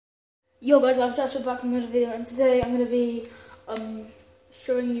Yo guys, I'm just back in another video, and today I'm going to be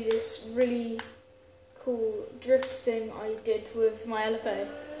showing you this really cool drift thing I did with my LFA.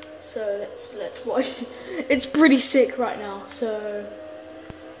 So let's watch. It's pretty sick right now, so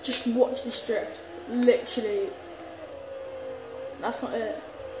just watch this drift. Literally, that's not it.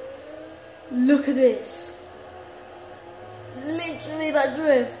 Look at this. Literally that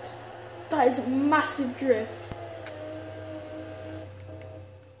drift. That is a massive drift.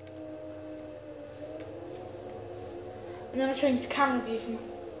 And then I changed the camera view from.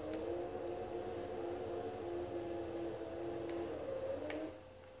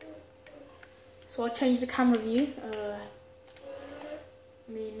 So I changed the camera view. Alright.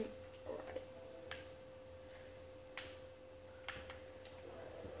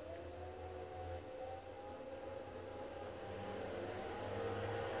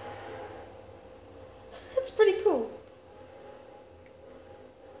 It's pretty cool.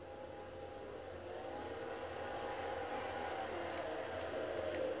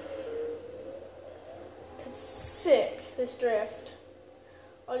 It's sick, this drift.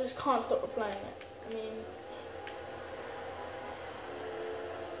 I just can't stop replaying it. I mean,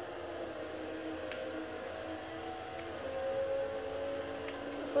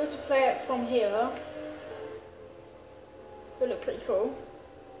 if we were to play it from here, it would look pretty cool.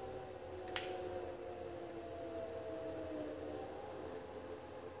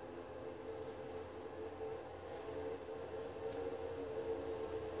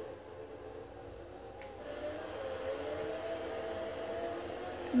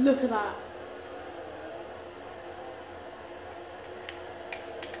 Look at that.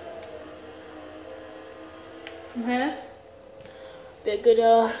 From here, be a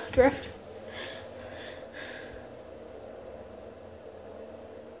good drift.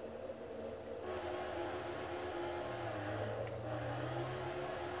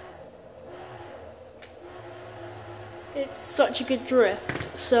 It's such a good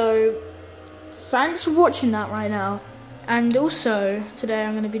drift. So thanks for watching that right now. And also today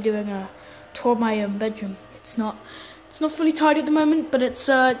I'm going to be doing a tour of my bedroom. It's not fully tidy at the moment, but it's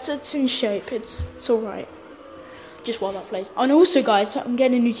in shape. It's all right. Just while that plays. And also, guys, I'm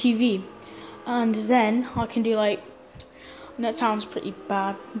getting a new TV, and then I can do like. And that sounds pretty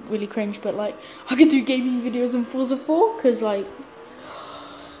bad, really cringe, but like I can do gaming videos on Forza 4 because like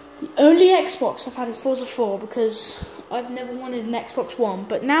the only Xbox I've had is Forza 4 because I've never wanted an Xbox One,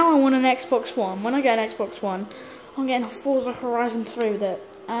 but now I want an Xbox One. When I get an Xbox One, I'm getting a Forza Horizon 3 with it,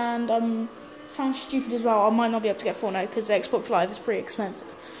 and sounds stupid as well. I might not be able to get Fortnite because Xbox Live is pretty expensive.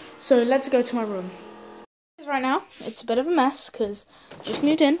 So let's go to my room. Right now, it's a bit of a mess because I just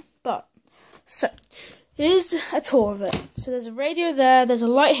moved in, but so here's a tour of it. So there's a radio there, there's a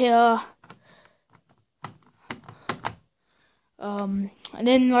light here, and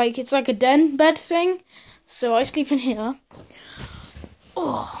then like it's like a den bed thing. So I sleep in here.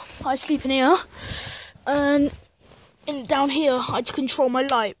 Oh, I sleep in here, and down here I control my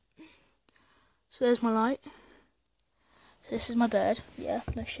light. So there's my light. So this is my bed. Yeah,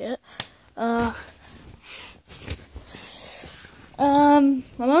 no shit.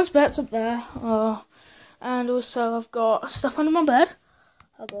 My mum's bed's up there, and also I've got stuff under my bed.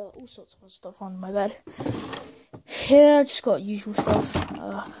 I've got all sorts of stuff under my bed. Here, I just got usual stuff,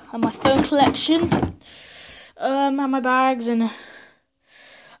 and my phone collection, and my bags, and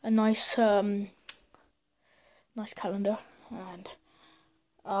a nice, nice calendar, and,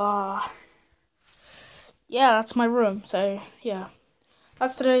 yeah, that's my room. So, yeah,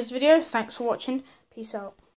 that's today's video. Thanks for watching. Peace out.